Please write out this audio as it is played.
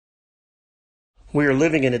We are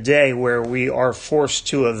living in a day where we are forced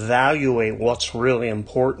to evaluate what's really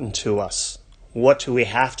important to us. What do we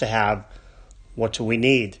have to have? What do we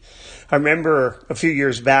need? I remember a few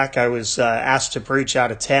years back I was asked to preach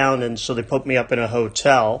out of town, and so they put me up in a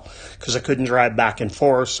hotel because I couldn't drive back and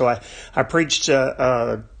forth. So I preached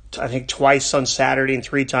I think twice on Saturday and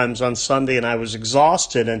 3 times on Sunday, and I was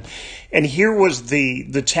exhausted. And here was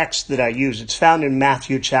the text that I used. It's found in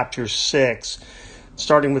Matthew chapter 6.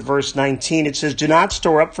 Starting with verse 19, it says, "Do not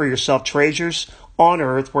store up for yourself treasures on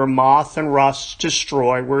earth where moth and rust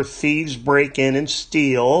destroy, where thieves break in and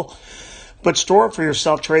steal. But store up for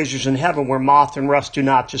yourself treasures in heaven where moth and rust do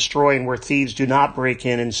not destroy and where thieves do not break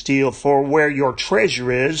in and steal. For where your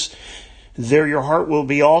treasure is, there your heart will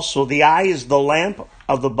be also. The eye is the lamp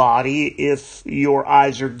of the body. If your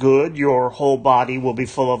eyes are good, your whole body will be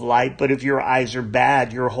full of light. But if your eyes are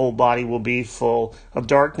bad, your whole body will be full of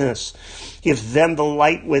darkness. If then the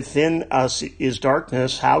light within us is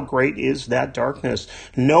darkness, how great is that darkness?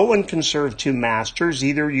 No one can serve 2 masters.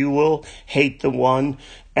 Either you will hate the one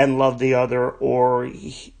and love the other, or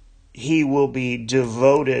he will be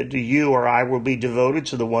devoted, you or I will be devoted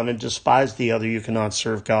to the one and despise the other. You cannot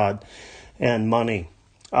serve God and money."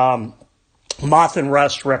 Moth and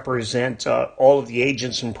rust represent all of the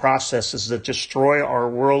agents and processes that destroy our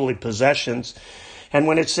worldly possessions. And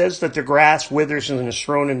when it says that the grass withers and is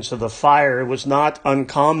thrown into the fire, it was not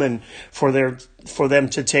uncommon for them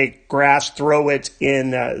to take grass, throw it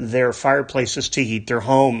in their fireplaces to heat their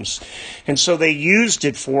homes. And so they used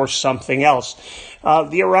it for something else.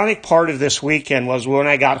 The ironic part of this weekend was when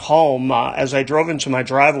I got home, as I drove into my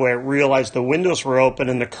driveway, I realized the windows were open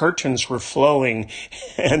and the curtains were flowing.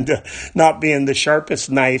 And not being the sharpest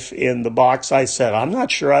knife in the box, I said, "I'm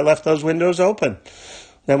not sure I left those windows open."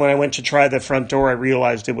 Then when I went to try the front door, I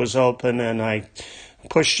realized it was open, and I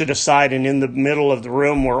pushed it aside, and in the middle of the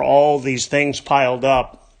room were all these things piled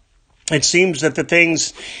up. It seems that the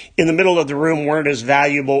things in the middle of the room weren't as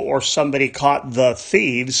valuable, or somebody caught the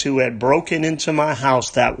thieves who had broken into my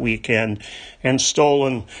house that weekend and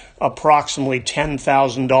stolen approximately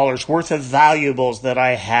 $10,000 worth of valuables that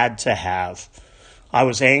I had to have. I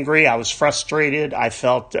was angry. I was frustrated. I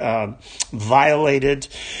felt violated.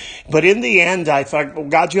 But in the end, I thought, well,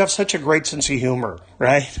 God, you have such a great sense of humor,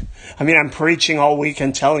 right? I mean, I'm preaching all week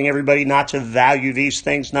and telling everybody not to value these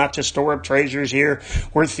things, not to store up treasures here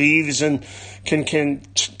where thieves and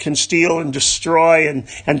can steal and destroy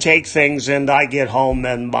and take things. And I get home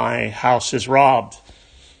and my house is robbed.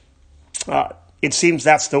 It seems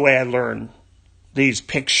that's the way I learn. These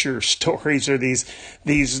picture stories or these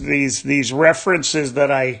references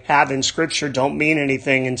that I have in Scripture don't mean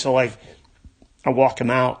anything until I walk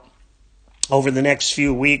them out. Over the next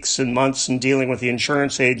few weeks and months in dealing with the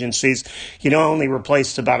insurance agencies, I only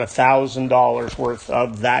replaced about $1,000 worth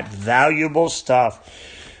of that valuable stuff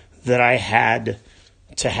that I had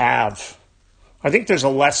to have. I think there's a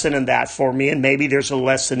lesson in that for me, and maybe there's a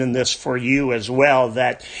lesson in this for you as well,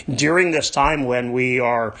 that during this time when we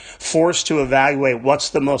are forced to evaluate what's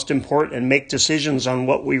the most important and make decisions on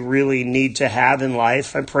what we really need to have in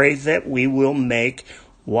life, I pray that we will make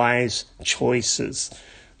wise choices.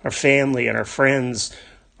 Our family and our friends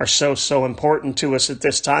are so important to us at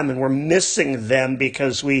this time, and we're missing them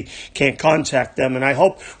because we can't contact them. And I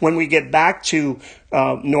hope when we get back to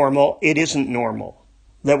normal, it isn't normal.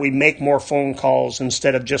 That we make more phone calls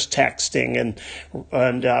instead of just texting,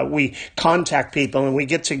 and we contact people and we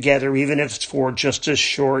get together, even if it's for just a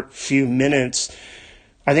short few minutes.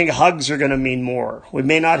 I think hugs are going to mean more. We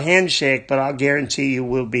may not handshake, but I'll guarantee you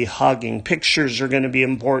we'll be hugging. Pictures are going to be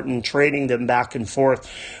important, trading them back and forth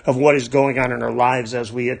of what is going on in our lives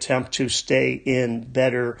as we attempt to stay in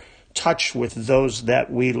better touch with those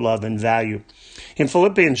that we love and value. In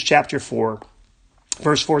Philippians chapter 4,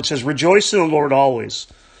 Verse 4, it says, "Rejoice in the Lord always."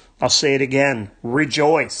 I'll say it again.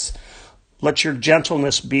 Rejoice. Let your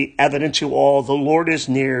gentleness be evident to all. The Lord is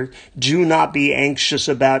near. Do not be anxious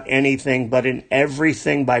about anything, but in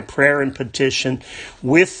everything by prayer and petition,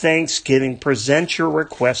 with thanksgiving, present your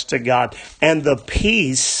request to God. And the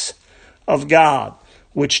peace of God,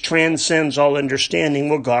 which transcends all understanding,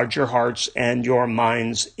 will guard your hearts and your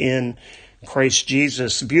minds in Christ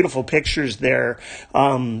Jesus. Beautiful pictures there.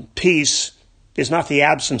 Peace is not the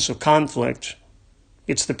absence of conflict.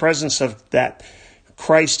 It's the presence of that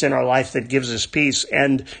Christ in our life that gives us peace.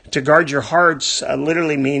 And to guard your hearts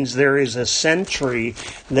literally means there is a sentry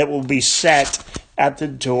that will be set at the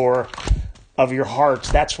door of your hearts.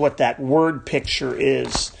 That's what that word picture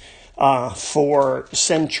is for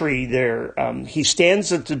sentry there. He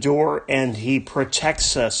stands at the door and he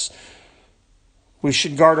protects us. We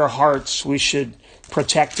should guard our hearts. We should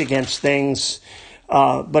protect against things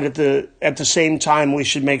But at the same time, we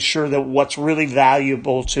should make sure that what's really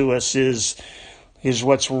valuable to us is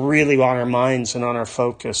what's really on our minds and on our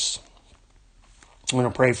focus. I'm going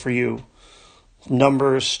to pray for you.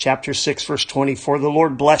 Numbers chapter 6, verse 24. The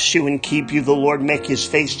Lord bless you and keep you. The Lord make his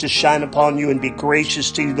face to shine upon you and be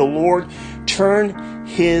gracious to you. The Lord turn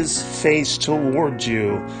his face toward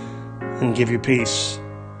you and give you peace.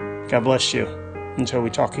 God bless you. Until we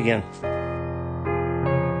talk again.